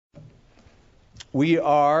We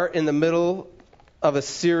are in the middle of a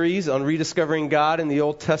series on rediscovering God in the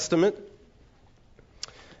Old Testament.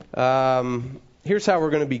 Here's how we're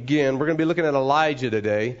going to begin. We're going to be looking at Elijah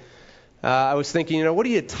today. I was thinking, what do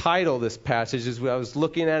you title this passage? As I was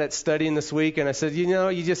looking at it, studying this week, and I said,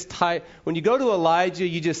 you just when you go to Elijah,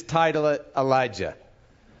 you just title it Elijah.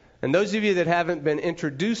 And those of you that haven't been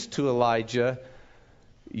introduced to Elijah,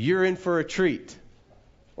 you're in for a treat.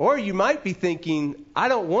 Or you might be thinking, I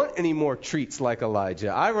don't want any more treats like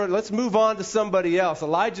Elijah. Let's move on to somebody else.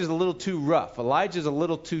 Elijah's a little too rough. Elijah's a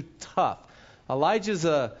little too tough. Elijah's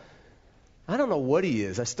I don't know what he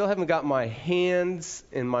is. I still haven't got my hands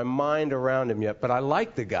and my mind around him yet, but I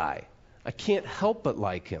like the guy. I can't help but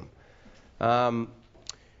like him.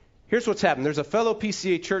 Here's what's happened. There's a fellow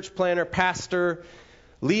PCA church planner, pastor,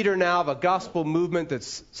 leader now of a gospel movement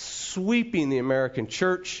that's sweeping the American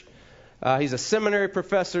church. He's a seminary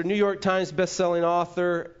professor, New York Times bestselling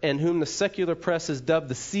author, and whom the secular press has dubbed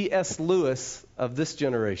the C.S. Lewis of this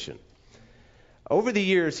generation. Over the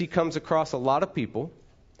years, he comes across a lot of people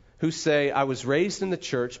who say, I was raised in the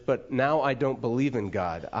church, but now I don't believe in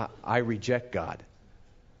God. I reject God.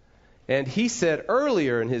 And he said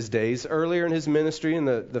earlier in his days, earlier in his ministry, in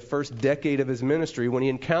the first decade of his ministry, when he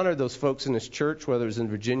encountered those folks in his church, whether it was in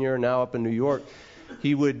Virginia or now up in New York,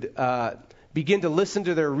 he would begin to listen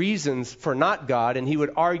to their reasons for not God, and he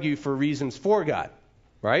would argue for reasons for God,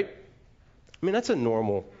 right? I mean, that's a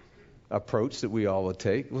normal approach that we all would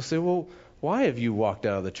take. We'll say, well, why have you walked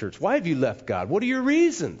out of the church? Why have you left God? What are your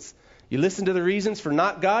reasons? You listen to the reasons for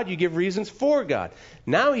not God, you give reasons for God.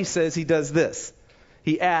 Now he says he does this.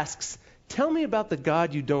 He asks, tell me about the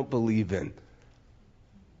God you don't believe in.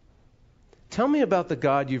 Tell me about the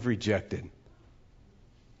God you've rejected.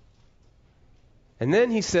 And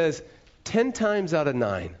then he says, 10 times out of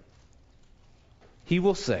 9, he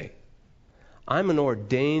will say, I'm an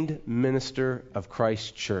ordained minister of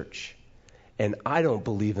Christ's church, and I don't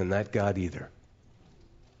believe in that God either.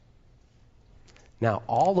 Now,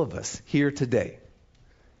 all of us here today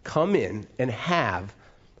come in and have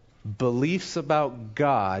beliefs about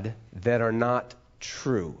God that are not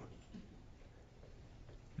true,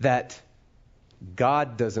 that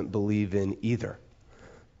God doesn't believe in either,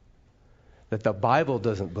 that the Bible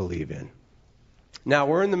doesn't believe in. Now,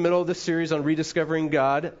 we're in the middle of this series on rediscovering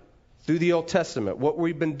God through the Old Testament. What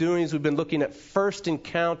we've been doing is we've been looking at first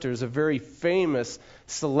encounters of very famous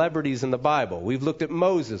celebrities in the Bible. We've looked at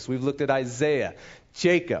Moses. We've looked at Isaiah,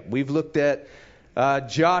 Jacob. We've looked at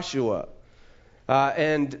Joshua.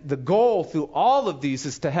 And the goal through all of these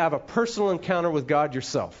is to have a personal encounter with God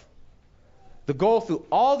yourself. The goal through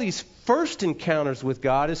all these first encounters with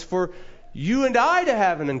God is for you and I to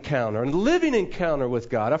have an encounter, a living encounter with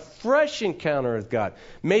God, a fresh encounter with God.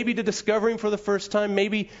 Maybe to discover Him for the first time,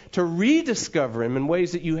 maybe to rediscover Him in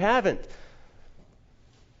ways that you haven't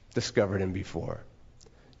discovered Him before.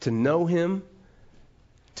 To know Him,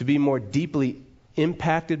 to be more deeply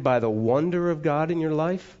impacted by the wonder of God in your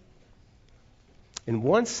life. In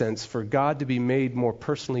one sense, for God to be made more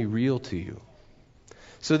personally real to you.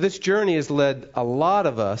 So this journey has led a lot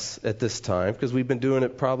of us at this time, because we've been doing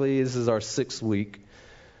it probably, this is our 6th week.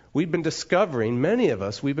 We've been discovering, many of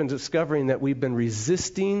us, that we've been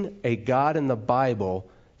resisting a God in the Bible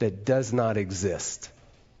that does not exist.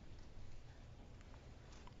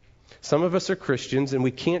 Some of us are Christians, and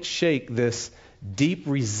we can't shake this deep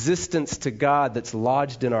resistance to God that's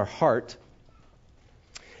lodged in our heart.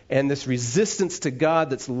 And this resistance to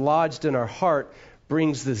God that's lodged in our heart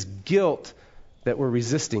brings this guilt that we're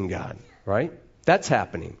resisting God, right? That's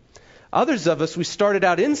happening. Others of us, we started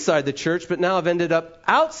out inside the church, but now have ended up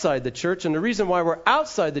outside the church. And the reason why we're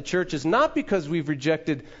outside the church is not because we've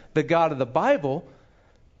rejected the God of the Bible.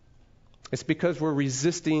 It's because we're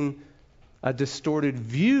resisting a distorted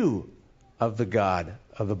view of the God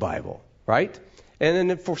of the Bible, right? And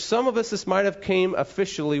then for some of us, this might have came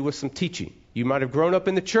officially with some teaching. You might have grown up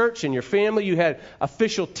in the church, in your family, you had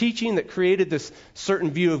official teaching that created this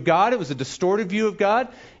certain view of God. It was a distorted view of God.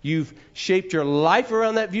 You've shaped your life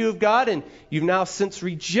around that view of God, and you've now since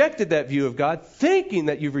rejected that view of God, thinking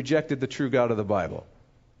that you've rejected the true God of the Bible,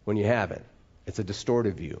 when you haven't. It's a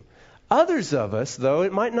distorted view. Others of us, though,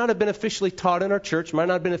 it might not have been officially taught in our church, might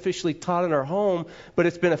not have been officially taught in our home, but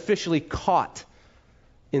it's been officially caught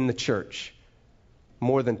in the church,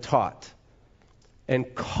 more than taught.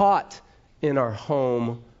 And caught in our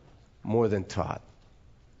home more than taught.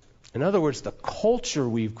 In other words, the culture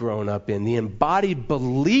we've grown up in, the embodied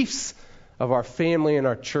beliefs of our family and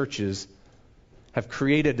our churches have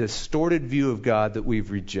created a distorted view of God that we've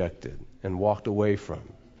rejected and walked away from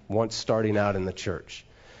once starting out in the church.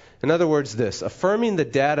 In other words, this, affirming the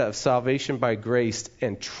data of salvation by grace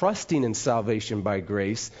and trusting in salvation by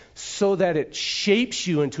grace so that it shapes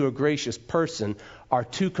you into a gracious person are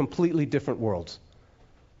two completely different worlds.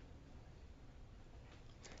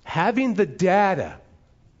 Having the data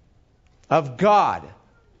of God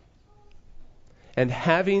and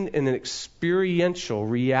having an experiential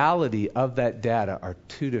reality of that data are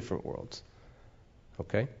two different worlds.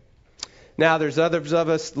 Okay? Now, there's others of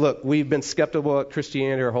us, look, we've been skeptical at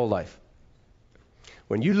Christianity our whole life.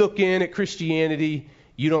 When you look in at Christianity,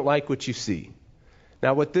 you don't like what you see.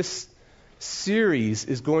 Now, what this series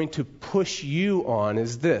is going to push you on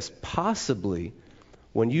is this. Possibly,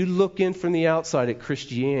 when you look in from the outside at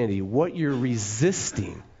Christianity, what you're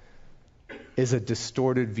resisting is a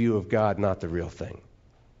distorted view of God, not the real thing.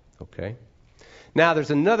 Okay? Now, there's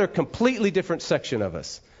another completely different section of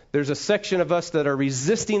us. There's a section of us that are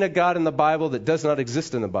resisting a God in the Bible that does not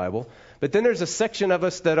exist in the Bible. But then there's a section of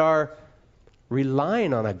us that are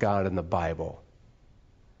relying on a God in the Bible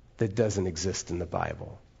that doesn't exist in the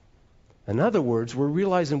Bible. In other words, we're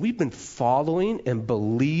realizing we've been following and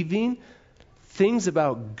believing things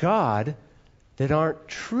about God that aren't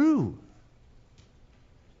true.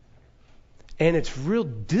 And it's real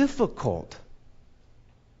difficult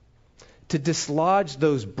to dislodge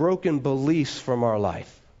those broken beliefs from our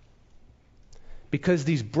life. Because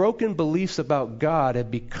these broken beliefs about God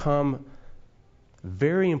have become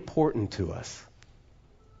very important to us.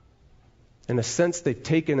 In a sense, they've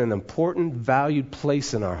taken an important, valued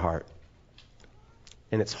place in our heart.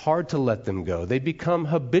 And it's hard to let them go. They become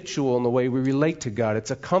habitual in the way we relate to God.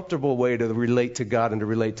 It's a comfortable way to relate to God and to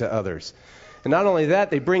relate to others. And not only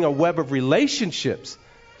that, they bring a web of relationships.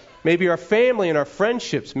 Maybe our family and our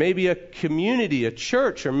friendships, maybe a community, a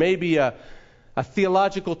church, or maybe a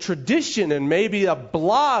theological tradition, and maybe a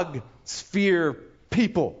blog sphere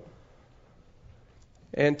people.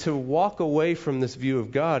 And to walk away from this view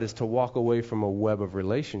of God is to walk away from a web of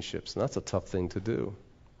relationships. And that's a tough thing to do.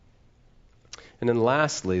 And then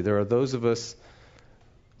lastly, there are those of us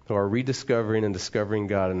who are rediscovering and discovering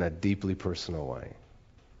God in a deeply personal way.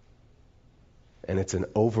 And it's an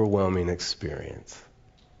overwhelming experience.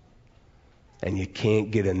 And you can't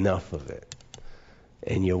get enough of it.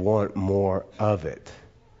 And you want more of it.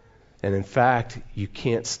 And in fact, you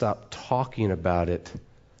can't stop talking about it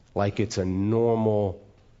like it's a normal,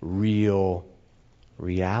 real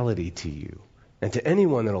reality to you and to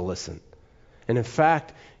anyone that'll listen. And in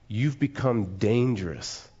fact, you've become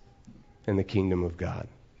dangerous in the kingdom of God.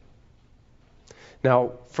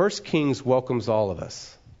 Now, 1 Kings welcomes all of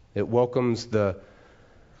us. It welcomes the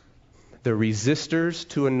resistors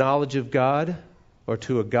to a knowledge of God, or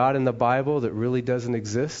to a God in the Bible that really doesn't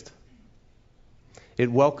exist.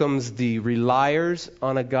 It welcomes the reliers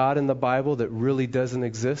on a God in the Bible that really doesn't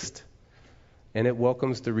exist. And it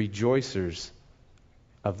welcomes the rejoicers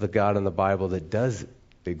of the God in the Bible that does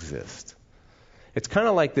exist. It's kind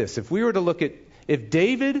of like this. If we were to look at, if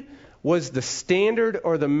David was the standard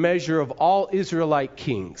or the measure of all Israelite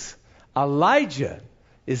kings, Elijah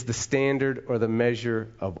is the standard or the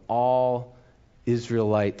measure of all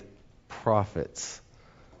Israelite prophets.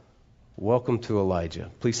 Welcome to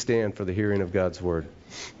Elijah. Please stand for the hearing of God's word.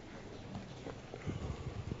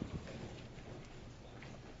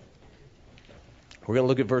 We're going to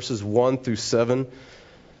look at verses 1 through 7.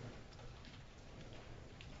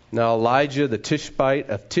 Now Elijah the Tishbite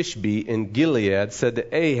of Tishbe in Gilead said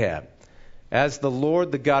to Ahab, "As the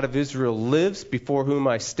Lord, the God of Israel, lives, before whom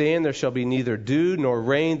I stand, there shall be neither dew nor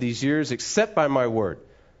rain these years except by my word."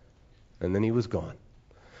 And then he was gone.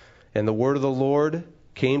 And the word of the Lord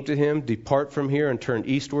came to him, "Depart from here and turn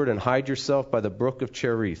eastward and hide yourself by the brook of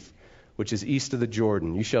Cherith, which is east of the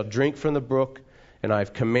Jordan. You shall drink from the brook, and I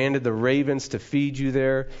have commanded the ravens to feed you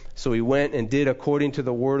there." So he went and did according to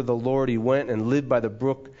the word of the Lord. He went and lived by the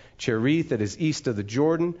brook Cherith that is east of the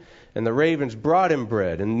Jordan. And the ravens brought him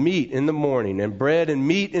bread and meat in the morning, and bread and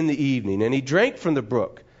meat in the evening. And he drank from the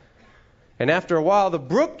brook. And after a while the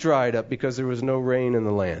brook dried up because there was no rain in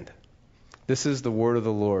the land. This is the word of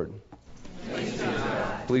the Lord.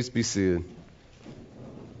 Please be seated.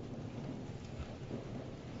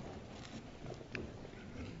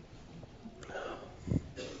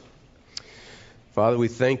 Father, we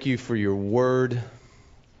thank you for your word.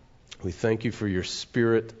 We thank you for your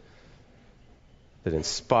Spirit that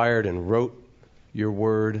inspired and wrote your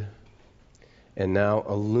word and now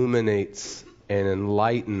illuminates and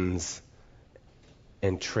enlightens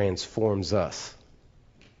and transforms us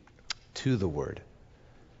to the word.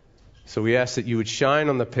 So we ask that you would shine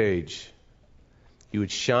on the page. You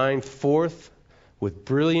would shine forth with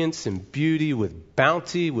brilliance and beauty, with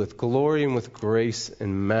bounty, with glory, and with grace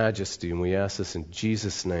and majesty. And we ask this in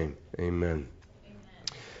Jesus' name. Amen.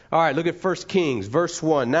 All right, look at 1 Kings, verse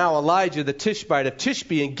 1. Now Elijah the Tishbite of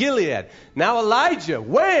Tishbe in Gilead. Now Elijah,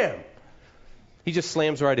 wham! He just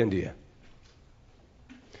slams right into you.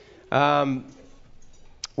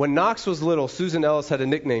 When Knox was little, Susan Ellis had a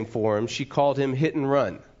nickname for him. She called him Hit and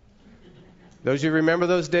Run. Those of you remember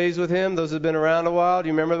those days with him? Those who have been around a while, do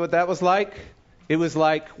you remember what that was like? It was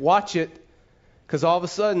like, watch it, because all of a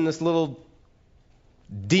sudden this little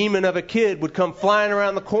demon of a kid would come flying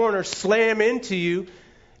around the corner, slam into you,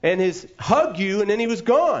 and hug you, and then he was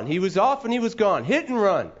gone. He was off and he was gone. Hit and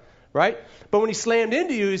run, right? But when he slammed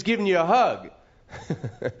into you, he was giving you a hug.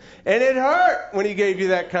 And it hurt when he gave you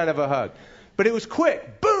that kind of a hug. But it was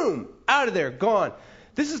quick. Boom! Out of there. Gone.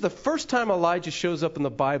 This is the first time Elijah shows up in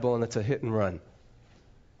the Bible, and it's a hit and run.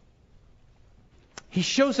 He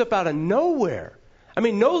shows up out of nowhere. I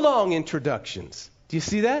mean, no long introductions. Do you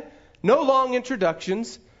see that? No long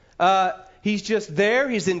introductions. He's just there.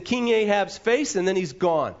 He's in King Ahab's face, and then he's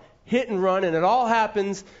gone. Hit and run, and it all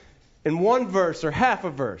happens in one verse or half a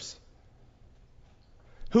verse.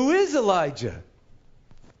 Who is Elijah?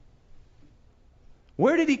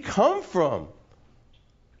 Where did he come from?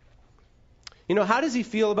 You know, how does he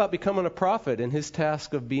feel about becoming a prophet and his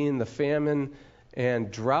task of being the famine and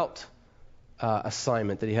drought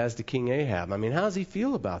assignment that he has to King Ahab? I mean, how does he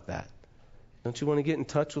feel about that? Don't you want to get in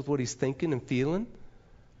touch with what he's thinking and feeling?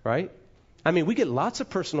 Right? I mean, we get lots of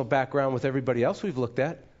personal background with everybody else we've looked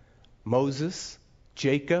at. Moses,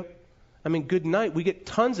 Jacob. I mean, good night. We get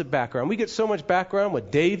tons of background. We get so much background with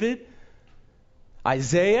David,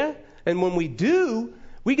 Isaiah. And when we do,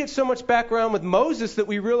 we get so much background with Moses that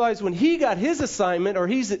we realize when he got his assignment or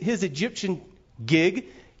his Egyptian gig,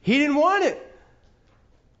 he didn't want it.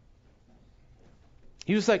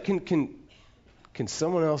 He was like, can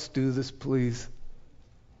someone else do this, please?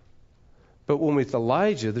 But when with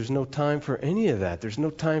Elijah, there's no time for any of that. There's no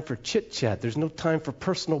time for chit-chat. There's no time for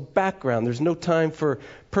personal background. There's no time for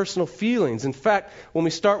personal feelings. In fact, when we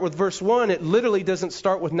start with verse 1, it literally doesn't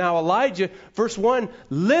start with now Elijah. Verse 1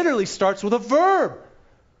 literally starts with a verb.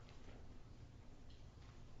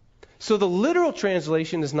 So the literal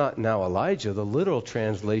translation is not now Elijah. The literal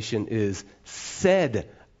translation is said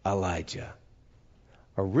Elijah.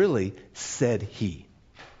 Or really, said he.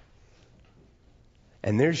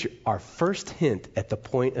 And there's our first hint at the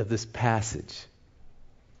point of this passage.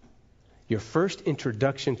 Your first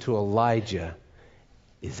introduction to Elijah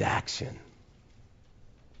is action.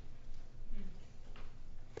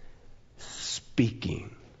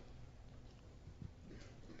 Speaking.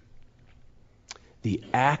 The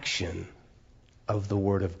action of the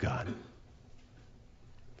Word of God.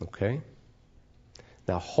 Okay?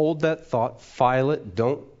 Now hold that thought, file it,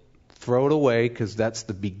 don't throw it away, because that's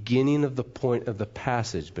the beginning of the point of the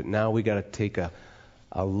passage. But now we got to take a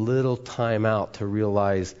little time out to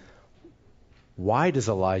realize, why does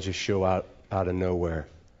Elijah show out of nowhere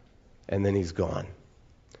and then he's gone?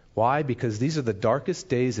 Why? Because these are the darkest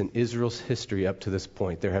days in Israel's history up to this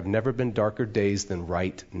point. There have never been darker days than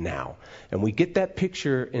right now. And we get that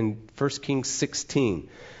picture in 1 Kings 16.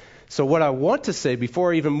 So what I want to say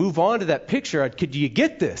before I even move on to that picture, could you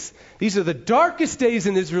get this? These are the darkest days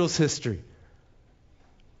in Israel's history.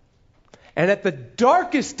 And at the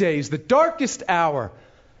darkest days, the darkest hour,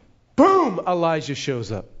 boom, Elijah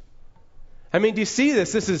shows up. I mean, do you see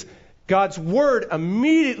this? This is God's word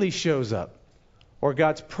immediately shows up. Or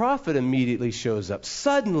God's prophet immediately shows up.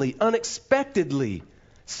 Suddenly, unexpectedly,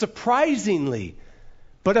 surprisingly,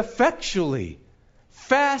 but effectually.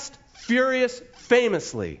 Fast, furious,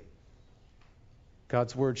 famously.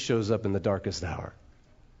 God's word shows up in the darkest hour.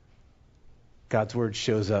 God's word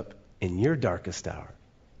shows up in your darkest hour.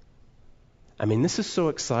 I mean, this is so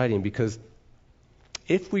exciting because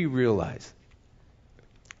if we realize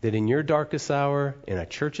that in your darkest hour, in a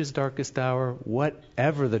church's darkest hour,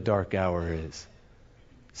 whatever the dark hour is,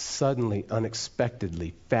 suddenly,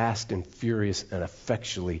 unexpectedly, fast and furious and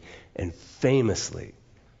effectually and famously,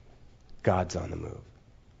 God's on the move.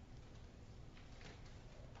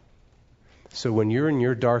 So when you're in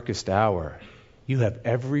your darkest hour, you have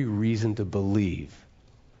every reason to believe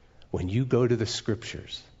when you go to the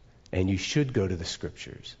Scriptures, and you should go to the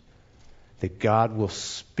Scriptures, that God will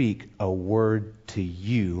speak a word to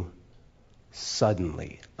you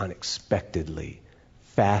suddenly, unexpectedly,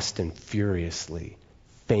 fast and furiously,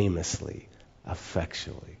 famously,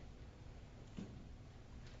 effectually.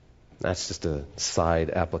 That's just a side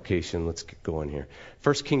application. Let's get going here.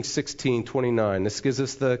 1 Kings 16:29. This gives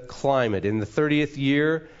us the climate. In the 30th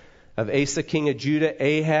year, of Asa, king of Judah,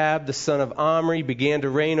 Ahab, the son of Omri, began to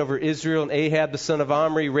reign over Israel, and Ahab, the son of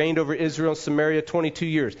Omri, reigned over Israel and Samaria 22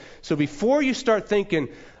 years. So before you start thinking,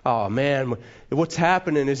 oh man, what's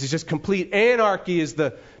happening is just complete anarchy, is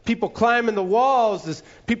the people climbing the walls, is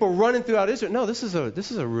people running throughout Israel. No, this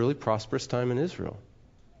is a really prosperous time in Israel.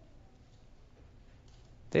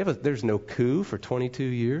 There's no coup for 22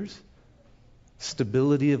 years.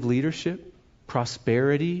 Stability of leadership,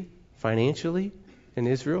 prosperity financially in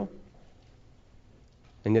Israel.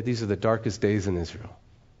 And yet these are the darkest days in Israel.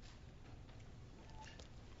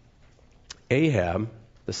 Ahab,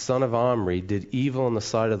 the son of Omri, did evil in the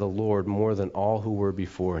sight of the Lord more than all who were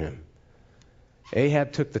before him.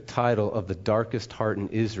 Ahab took the title of the darkest heart in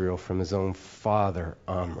Israel from his own father,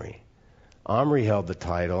 Omri. Omri held the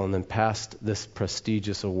title and then passed this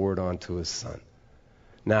prestigious award on to his son.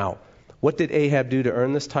 Now, what did Ahab do to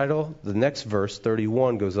earn this title? The next verse,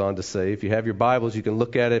 31, goes on to say, if you have your Bibles, you can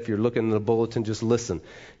look at it. If you're looking in the bulletin, just listen.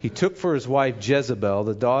 He took for his wife Jezebel,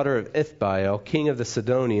 the daughter of Ithbaal, king of the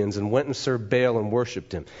Sidonians, and went and served Baal and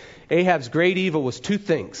worshipped him. Ahab's great evil was two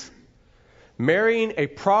things. Marrying a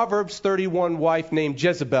Proverbs 31 wife named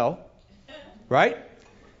Jezebel, right?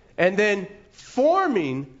 And then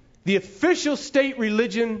forming the official state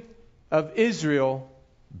religion of Israel,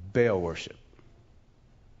 Baal worship.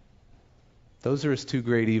 Those are his two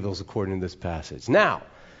great evils according to this passage. Now,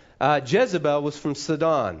 Jezebel was from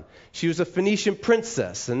Sidon. She was a Phoenician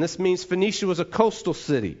princess, and this means Phoenicia was a coastal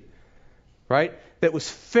city, right? That was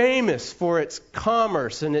famous for its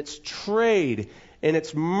commerce and its trade and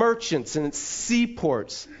its merchants and its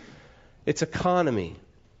seaports, its economy.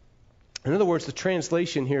 In other words, the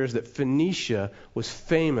translation here is that Phoenicia was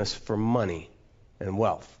famous for money and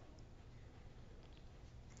wealth.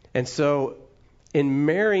 And so, in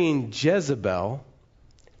marrying Jezebel,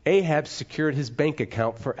 Ahab secured his bank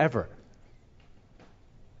account forever.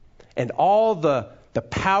 And all the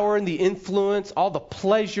power and the influence, all the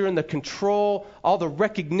pleasure and the control, all the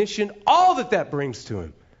recognition, all that brings to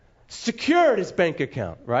him, secured his bank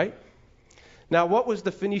account, right? Now, what was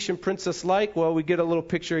the Phoenician princess like? Well, we get a little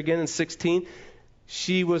picture again in 16.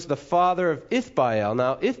 She was the father of Ithbaal.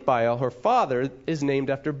 Now, Ithbaal, her father, is named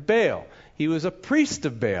after Baal. He was a priest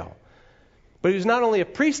of Baal. But he was not only a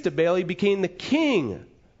priest of Baal, he became the king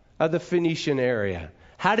of the Phoenician area.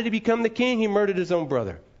 How did he become the king? He murdered his own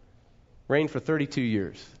brother. Reigned for 32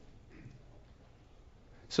 years.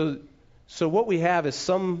 So what we have is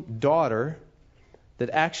some daughter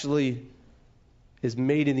that actually is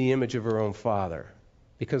made in the image of her own father.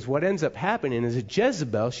 Because what ends up happening is that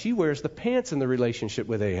Jezebel, she wears the pants in the relationship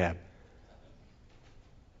with Ahab.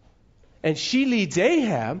 And she leads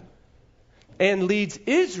Ahab and leads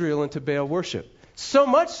Israel into Baal worship. So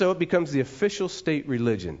much so it becomes the official state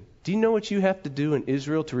religion. Do you know what you have to do in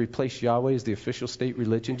Israel to replace Yahweh as the official state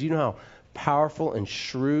religion? Do you know how powerful and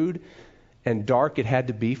shrewd and dark it had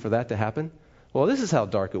to be for that to happen? Well, this is how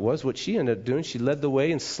dark it was. What she ended up doing, she led the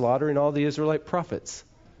way in slaughtering all the Israelite prophets.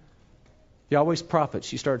 Yahweh's prophets,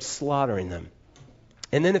 she started slaughtering them.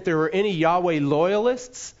 And then if there were any Yahweh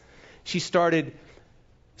loyalists, she started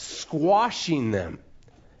squashing them.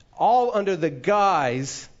 All under the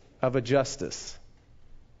guise of a justice,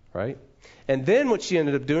 right? And then what she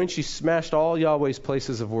ended up doing, she smashed all Yahweh's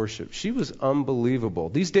places of worship. She was unbelievable.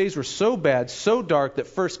 These days were so bad, so dark,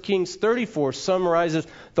 that 1 Kings 34 summarizes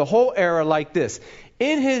the whole era like this.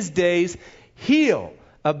 In his days, Heel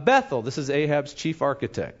of Bethel, this is Ahab's chief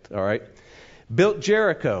architect, all right, built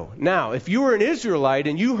Jericho. Now, if you were an Israelite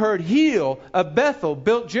and you heard Heel of Bethel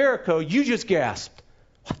built Jericho, you just gasped.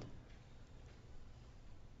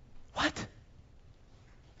 What?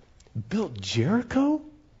 Built Jericho?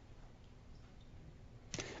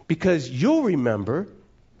 Because you'll remember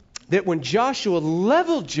that when Joshua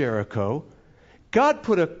leveled Jericho, God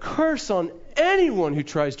put a curse on anyone who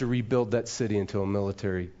tries to rebuild that city into a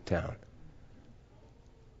military town.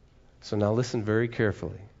 So now listen very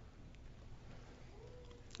carefully.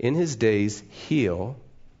 In his days, Heel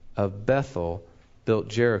of Bethel built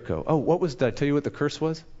Jericho. Oh, did I tell you what the curse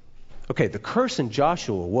was? Okay, the curse in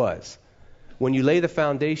Joshua was, when you lay the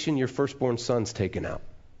foundation, your firstborn son's taken out.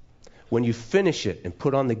 When you finish it and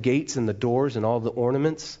put on the gates and the doors and all the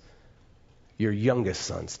ornaments, your youngest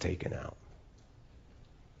son's taken out.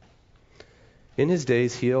 In his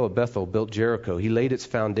days, Heel of Bethel built Jericho. He laid its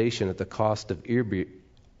foundation at the cost of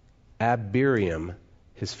Abiriam,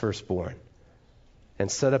 his firstborn,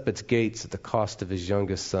 and set up its gates at the cost of his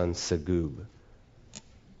youngest son, Segub,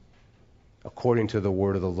 according to the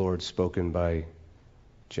word of the Lord spoken by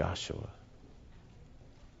Joshua.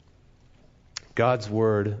 God's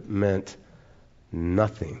word meant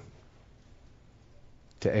nothing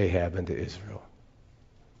to Ahab and to Israel.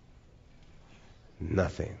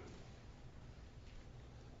 nothing.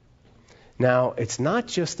 Now, it's not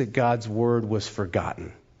just that God's word was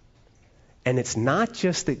forgotten. And it's not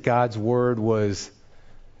just that God's word was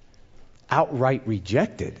outright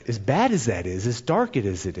rejected. As bad as that is, as dark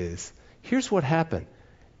as it is, here's what happened.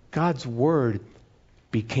 God's word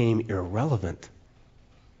became irrelevant.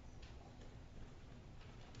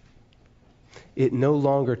 It no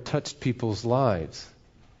longer touched people's lives.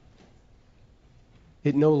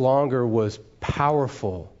 It no longer was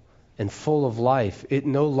powerful and full of life. It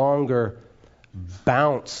no longer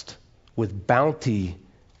bounced with bounty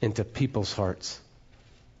into people's hearts.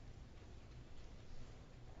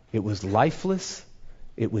 It was lifeless.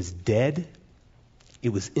 It was dead. It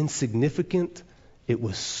was insignificant. It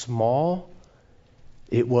was small.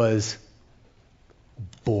 It was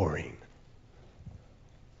boring.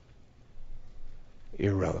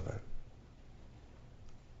 Irrelevant.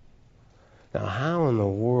 Now, how in the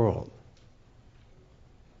world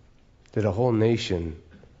did a whole nation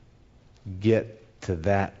get to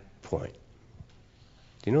that point?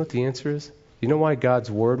 Do you know what the answer is? Do you know why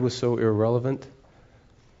God's word was so irrelevant?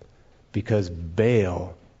 Because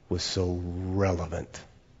Baal was so relevant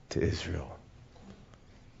to Israel.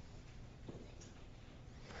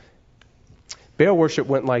 Baal worship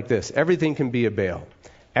went like this. Everything can be a Baal.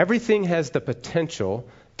 Everything has the potential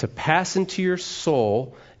to pass into your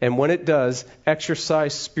soul, and when it does,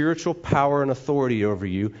 exercise spiritual power and authority over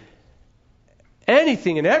you.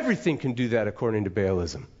 Anything and everything can do that according to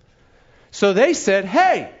Baalism. So they said,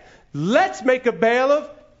 hey, let's make a Baal of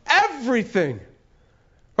everything.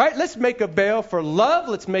 Right? Let's make a Baal for love.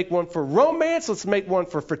 Let's make one for romance. Let's make one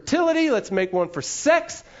for fertility. Let's make one for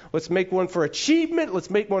sex. Let's make one for achievement. Let's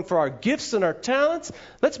make one for our gifts and our talents.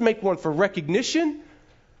 Let's make one for recognition.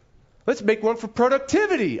 Let's make one for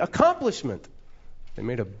productivity, accomplishment. They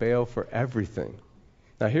made a Baal for everything.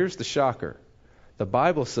 Now here's the shocker. The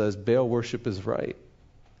Bible says Baal worship is right.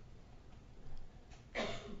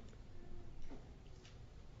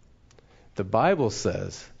 The Bible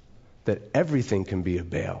says that everything can be a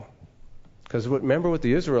Baal. Because remember what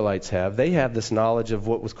the Israelites have? They have this knowledge of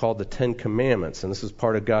what was called the Ten Commandments, and this is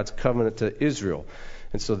part of God's covenant to Israel.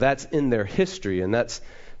 And so that's in their history, and that's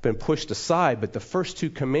been pushed aside. But the first two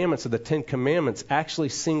commandments of the Ten Commandments actually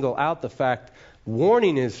single out the fact,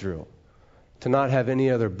 warning Israel to not have any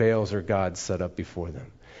other Baals or gods set up before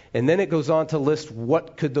them. And then it goes on to list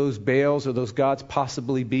what could those Baals or those gods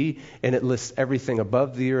possibly be, and it lists everything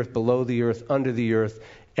above the earth, below the earth, under the earth,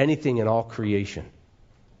 anything in all creation.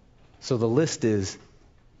 So the list is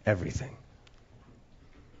everything.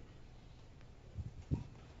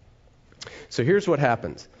 So here's what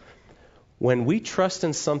happens. When we trust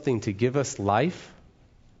in something to give us life,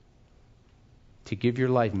 to give your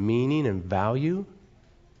life meaning and value,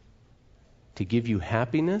 to give you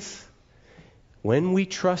happiness, when we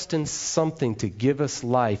trust in something to give us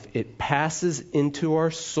life, it passes into our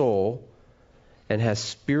soul and has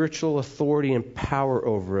spiritual authority and power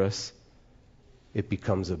over us. It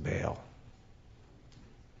becomes a Baal.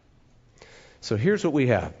 So here's what we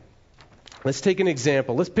have. Let's take an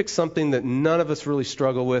example. Let's pick something that none of us really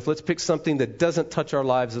struggle with. Let's pick something that doesn't touch our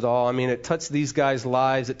lives at all. I mean, it touched these guys'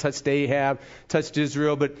 lives. It touched Ahab, touched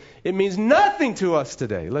Israel, but it means nothing to us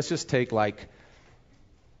today. Let's just take like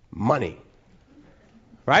money.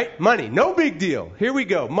 Right? Money. No big deal. Here we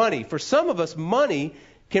go. Money. For some of us, money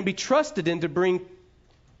can be trusted in to bring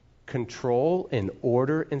control and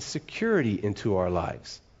order and security into our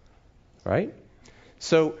lives. Right?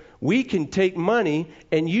 So we can take money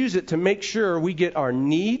and use it to make sure we get our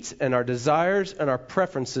needs and our desires and our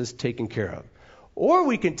preferences taken care of. Or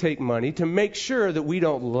we can take money to make sure that we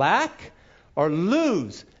don't lack or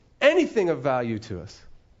lose anything of value to us.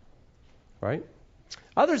 Right?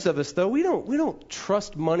 Others of us, though, we don't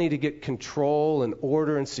trust money to get control and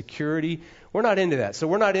order and security. We're not into that. So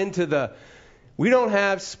we're not into we don't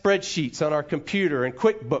have spreadsheets on our computer and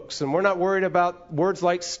QuickBooks, and we're not worried about words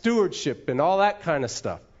like stewardship and all that kind of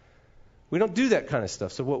stuff. We don't do that kind of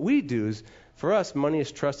stuff. So what we do is, for us, money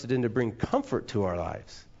is trusted in to bring comfort to our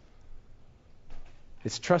lives.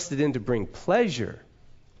 It's trusted in to bring pleasure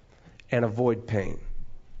and avoid pain.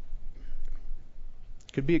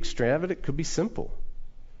 It could be extravagant, it could be simple.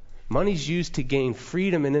 Money's used to gain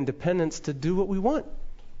freedom and independence to do what we want,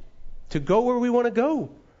 to go where we want to go,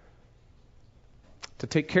 to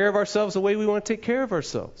take care of ourselves the way we want to take care of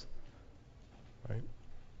ourselves. Right?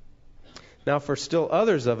 Now, for still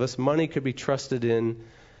others of us, money could be trusted in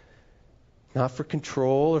not for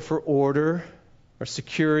control or for order or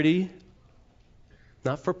security,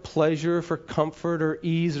 not for pleasure or for comfort or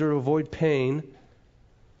ease or to avoid pain,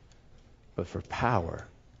 but for power,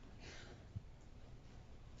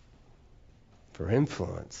 for for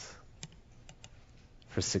influence,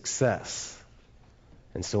 for success.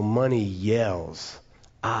 And so money yells,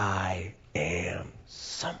 I am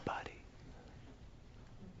somebody.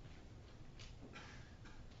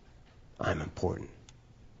 I'm important.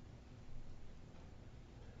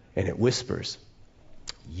 And it whispers,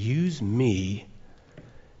 use me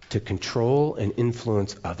to control and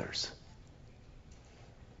influence others,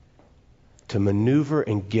 to maneuver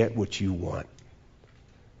and get what you want,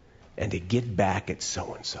 and to get back at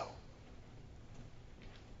so-and-so.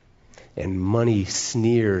 And money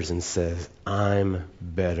sneers and says, I'm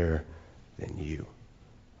better than you.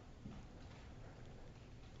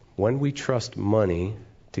 When we trust money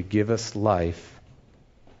to give us life,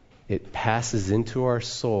 it passes into our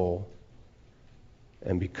soul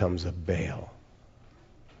and becomes a Baal.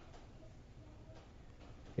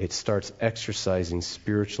 It starts exercising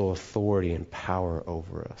spiritual authority and power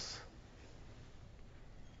over us.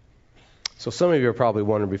 So some of you are probably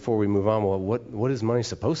wondering before we move on, well, what is money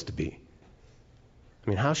supposed to be? I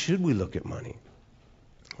mean, how should we look at money?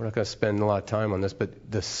 We're not going to spend a lot of time on this, but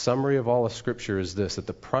the summary of all of Scripture is this, that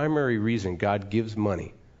the primary reason God gives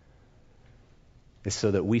money is so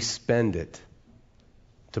that we spend it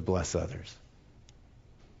to bless others.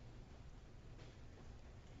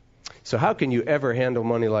 So how can you ever handle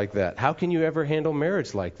money like that? How can you ever handle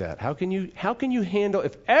marriage like that? How can you handle,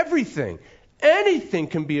 if anything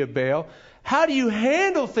can be a Baal, how do you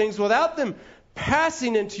handle things without them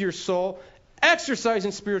passing into your soul,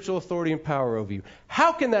 exercising spiritual authority and power over you?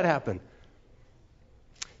 How can that happen?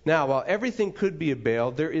 Now, while everything could be a Baal,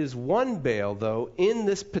 there is one Baal, though, in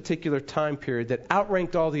this particular time period that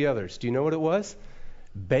outranked all the others. Do you know what it was?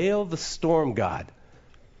 Baal the storm god.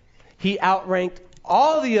 He outranked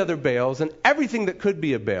all the other Baals and everything that could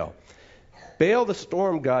be a Baal. Baal the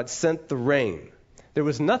storm god sent the rain. There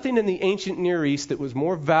was nothing in the ancient Near East that was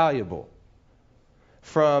more valuable,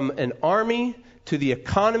 from an army to the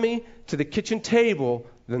economy to the kitchen table,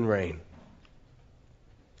 than rain.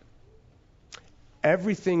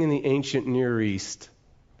 Everything in the ancient Near East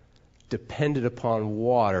depended upon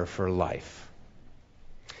water for life.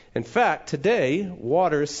 In fact, today,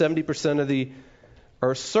 water is 70% of the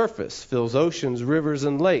Earth's surface, fills oceans, rivers,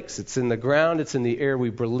 and lakes. It's in the ground, it's in the air we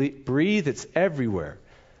breathe, it's everywhere.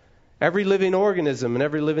 Every living organism and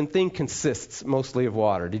every living thing consists mostly of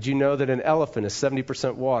water. Did you know that an elephant is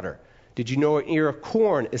 70% water? Did you know an ear of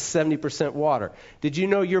corn is 70% water? Did you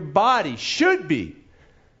know your body should be,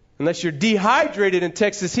 unless you're dehydrated in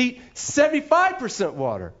Texas heat, 75%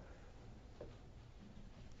 water?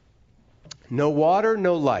 No water,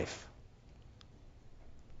 no life.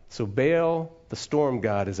 So Baal, the storm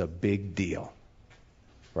god, is a big deal.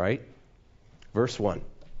 Right? Verse 1.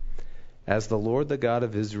 As the Lord, the God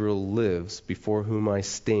of Israel, lives, before whom I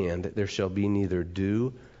stand, there shall be neither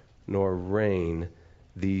dew nor rain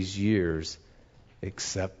these years,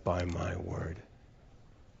 except by my word.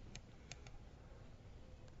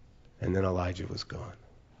 And then Elijah was gone.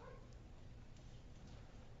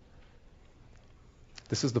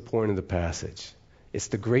 This is the point of the passage. It's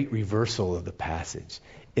the great reversal of the passage.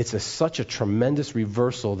 It's such a tremendous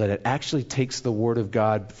reversal that it actually takes the Word of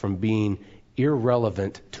God from being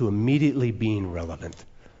irrelevant to immediately being relevant.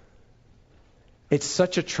 It's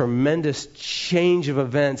such a tremendous change of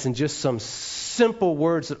events in just some simple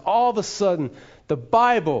words that all of a sudden the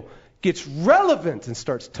Bible gets relevant and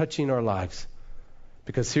starts touching our lives.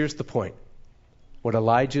 Because here's the point. What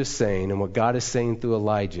Elijah is saying and what God is saying through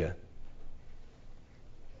Elijah,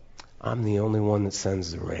 I'm the only one that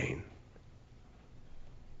sends the rain.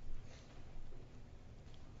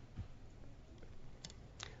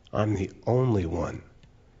 I'm the only one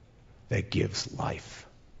that gives life.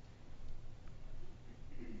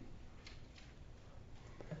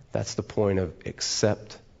 That's the point of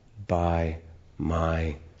except by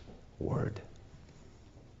my word.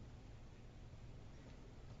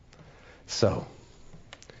 So,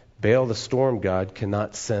 Baal the storm god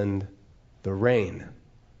cannot send the rain,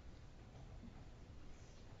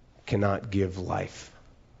 cannot give life.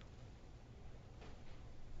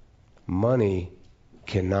 Money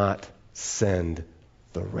cannot send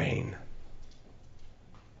the rain.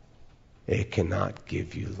 It cannot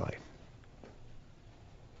give you life.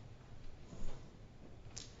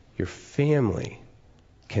 Your family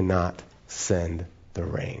cannot send the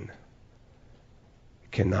rain.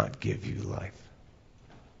 It cannot give you life.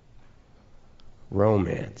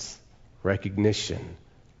 Romance, recognition,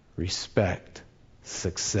 respect,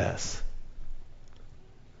 success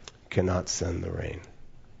cannot send the rain.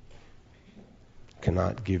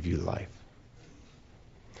 Cannot give you life.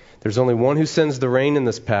 There's only one who sends the rain in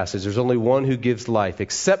this passage. There's only one who gives life,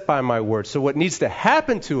 except by my word. So what needs to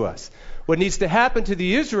happen to us, what needs to happen to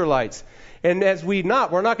the Israelites, and as we're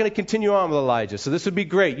not going to continue on with Elijah. So this would be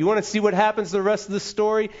great. You want to see what happens the rest of the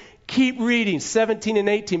story? Keep reading 17 and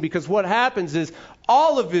 18, because what happens is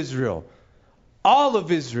all of Israel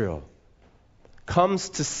comes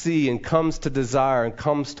to see and comes to desire and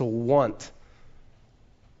comes to want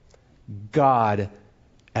God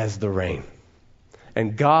as the rain,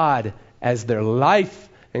 and God as their life,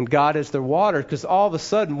 and God as their water. Because all of a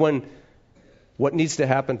sudden, when what needs to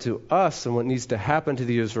happen to us and what needs to happen to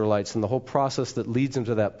the Israelites and the whole process that leads them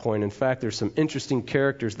to that point. In fact, there's some interesting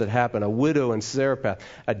characters that happen. A widow in Zarephath,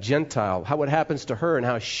 a Gentile, what happens to her and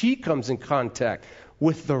how she comes in contact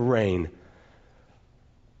with the rain,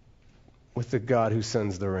 with the God who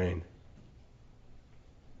sends the rain.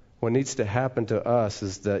 What needs to happen to us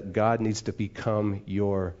is that God needs to become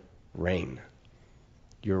your rain,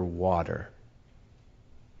 your water,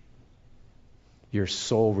 your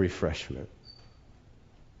soul refreshment,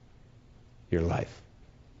 your life.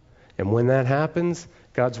 And when that happens,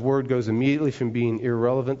 God's word goes immediately from being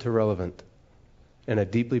irrelevant to relevant in a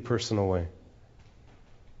deeply personal way.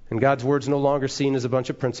 And God's word's no longer seen as a bunch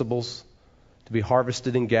of principles to be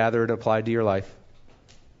harvested and gathered and applied to your life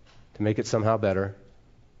to make it somehow better.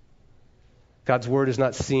 God's word is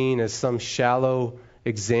not seen as some shallow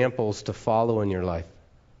examples to follow in your life.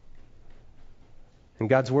 And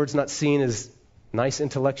God's word's not seen as nice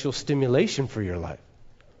intellectual stimulation for your life.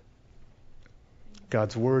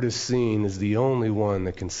 God's word is seen as the only one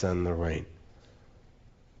that can send the rain,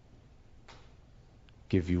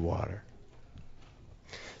 give you water.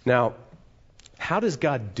 Now, how does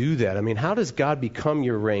God do that? I mean, how does God become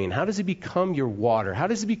your rain? How does he become your water? How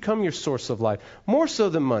does he become your source of life? More so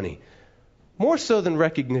than money, more so than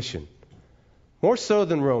recognition, more so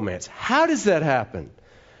than romance. How does that happen?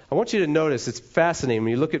 I want you to notice, it's fascinating.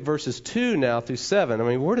 When you look at verses 2 now through 7, I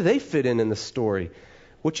mean, where do they fit in the story?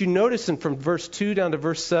 What you notice from verse 2 down to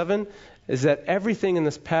verse 7 is that everything in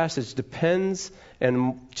this passage depends,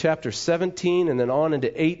 and chapter 17 and then on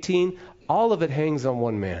into 18, all of it hangs on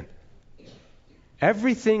one man.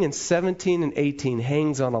 Everything in 17 and 18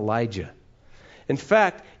 hangs on Elijah. In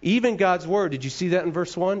fact, even God's word, did you see that in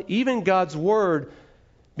verse 1? Even God's word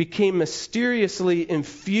became mysteriously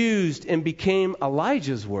infused and became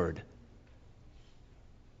Elijah's word.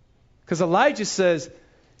 Because Elijah says,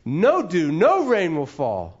 no dew, no rain will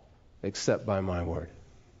fall except by my word.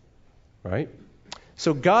 Right?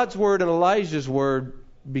 So God's word and Elijah's word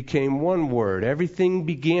became one word. Everything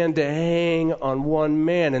began to hang on one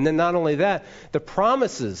man. And then not only that, the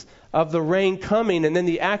promises of the rain coming and then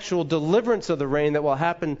the actual deliverance of the rain that will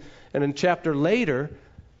happen in a chapter later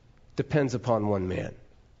depends upon one man.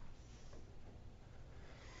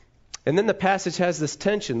 And then the passage has this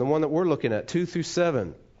tension, the one that we're looking at, 2 through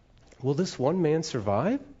 7. Will this one man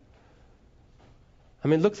survive? I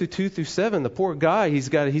mean, look through 2 through 7. The poor guy, he's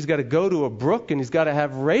got to go to a brook and he's got to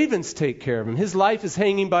have ravens take care of him. His life is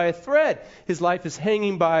hanging by a thread. His life is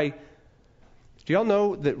hanging by... Do y'all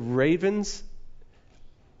know that ravens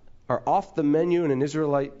are off the menu in an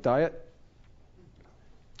Israelite diet?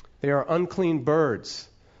 They are unclean birds.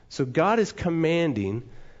 So God is commanding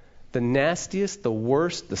the nastiest, the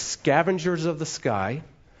worst, the scavengers of the sky,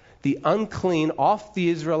 the unclean off the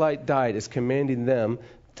Israelite diet is commanding them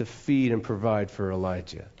to feed and provide for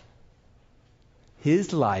Elijah.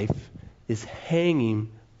 His life is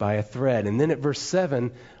hanging by a thread. And then at verse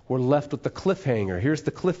 7, we're left with the cliffhanger. Here's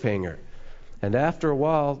the cliffhanger. And after a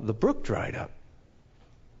while, the brook dried up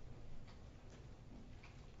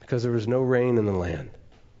because there was no rain in the land.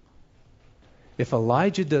 If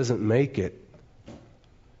Elijah doesn't make it,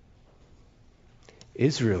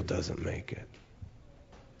 Israel doesn't make it.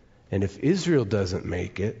 And if Israel doesn't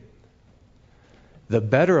make it, the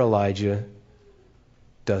better Elijah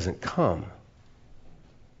doesn't come.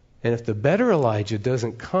 And if the better Elijah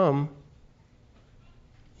doesn't come,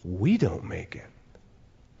 we don't make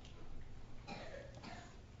it.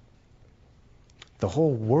 The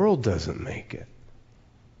whole world doesn't make it.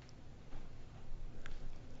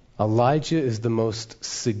 Elijah is the most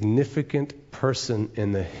significant person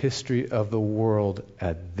in the history of the world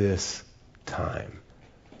at this time.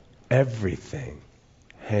 Everything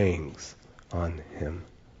hangs on him.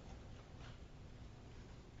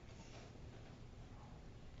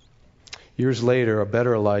 Years later, a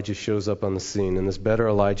better Elijah shows up on the scene, and this better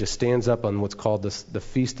Elijah stands up on what's called the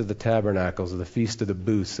Feast of the Tabernacles, or the Feast of the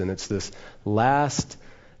Booths, and it's this last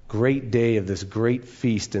great day of this great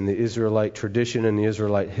feast in the Israelite tradition and the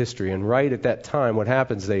Israelite history. And right at that time, what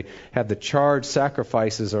happens, they have the charred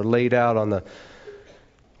sacrifices are laid out on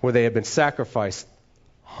where they have been sacrificed.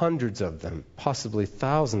 hundreds of them, possibly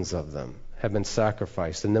thousands of them, have been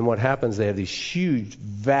sacrificed. And then what happens, they have these huge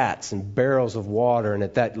vats and barrels of water, and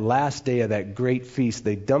at that last day of that great feast,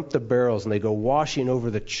 they dump the barrels and they go washing over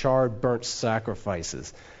the charred, burnt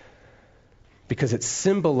sacrifices. Because it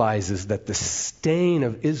symbolizes that the stain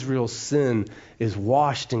of Israel's sin is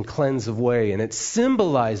washed and cleansed away. And it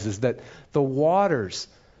symbolizes that the waters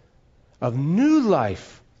of new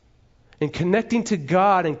life and connecting to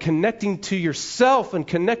God and connecting to yourself and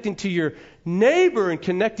connecting to your neighbor and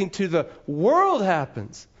connecting to the world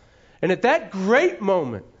happens. And at that great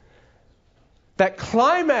moment, that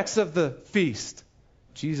climax of the feast,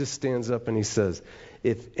 Jesus stands up and he says,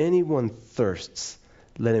 "If anyone thirsts,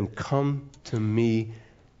 let him come to me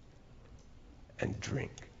and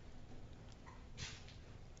drink."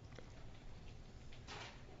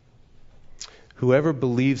 Whoever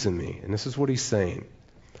believes in me, and this is what he's saying,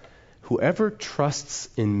 whoever trusts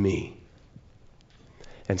in me,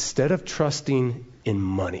 instead of trusting in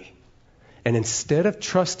money, and instead of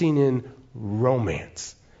trusting in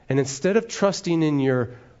romance, and instead of trusting in your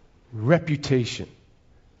reputation,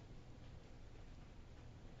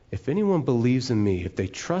 if anyone believes in me, if they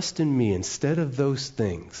trust in me instead of those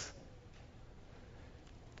things,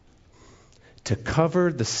 to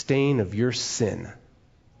cover the stain of your sin,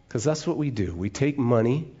 because that's what we do. We take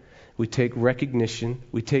money, we take recognition,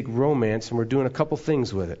 we take romance, and we're doing a couple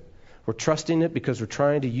things with it. We're trusting it because we're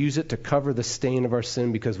trying to use it to cover the stain of our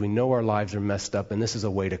sin because we know our lives are messed up, and this is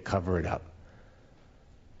a way to cover it up.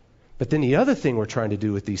 But then the other thing we're trying to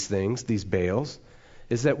do with these things, these bales,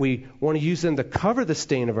 is that we want to use them to cover the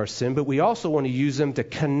stain of our sin, but we also want to use them to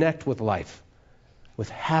connect with life, with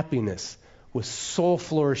happiness, with soul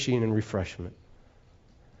flourishing and refreshment.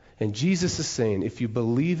 And Jesus is saying, if you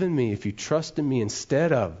believe in me, if you trust in me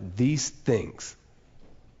instead of these things,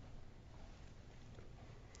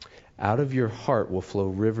 out of your heart will flow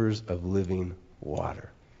rivers of living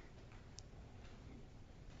water.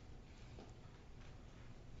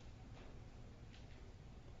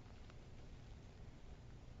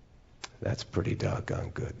 That's pretty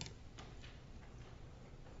doggone good.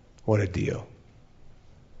 What a deal.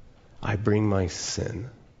 I bring my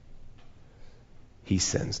sin. He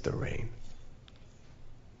sends the rain.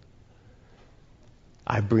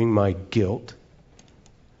 I bring my guilt.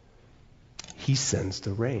 He sends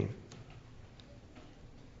the rain.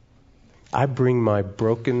 I bring my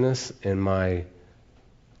brokenness and my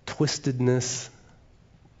twistedness,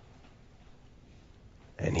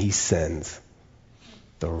 and He sends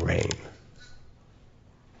the rain.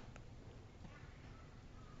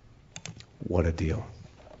 What a deal.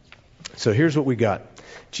 So here's what we got.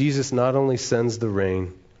 Jesus not only sends the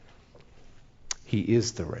rain, He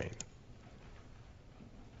is the rain.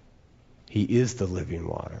 He is the living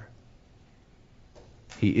water.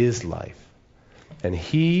 He is life. And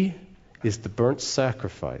He is the burnt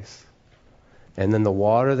sacrifice. And then the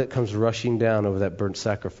water that comes rushing down over that burnt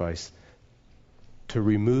sacrifice to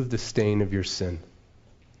remove the stain of your sin.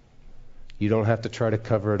 You don't have to try to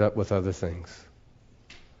cover it up with other things.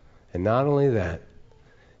 And not only that,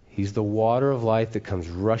 He's the water of life that comes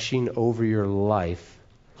rushing over your life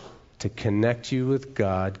to connect you with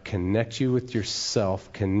God, connect you with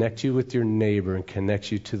yourself, connect you with your neighbor, and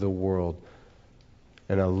connect you to the world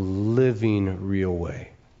in a living, real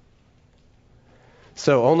way.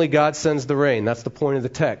 So only God sends the rain. That's the point of the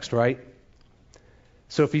text, right?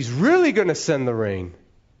 So if He's really going to send the rain,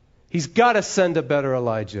 He's got to send a better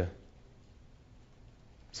Elijah.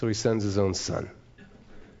 So He sends His own Son.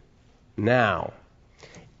 Now,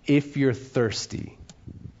 if you're thirsty,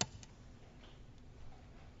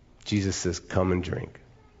 Jesus says, come and drink.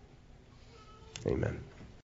 Amen.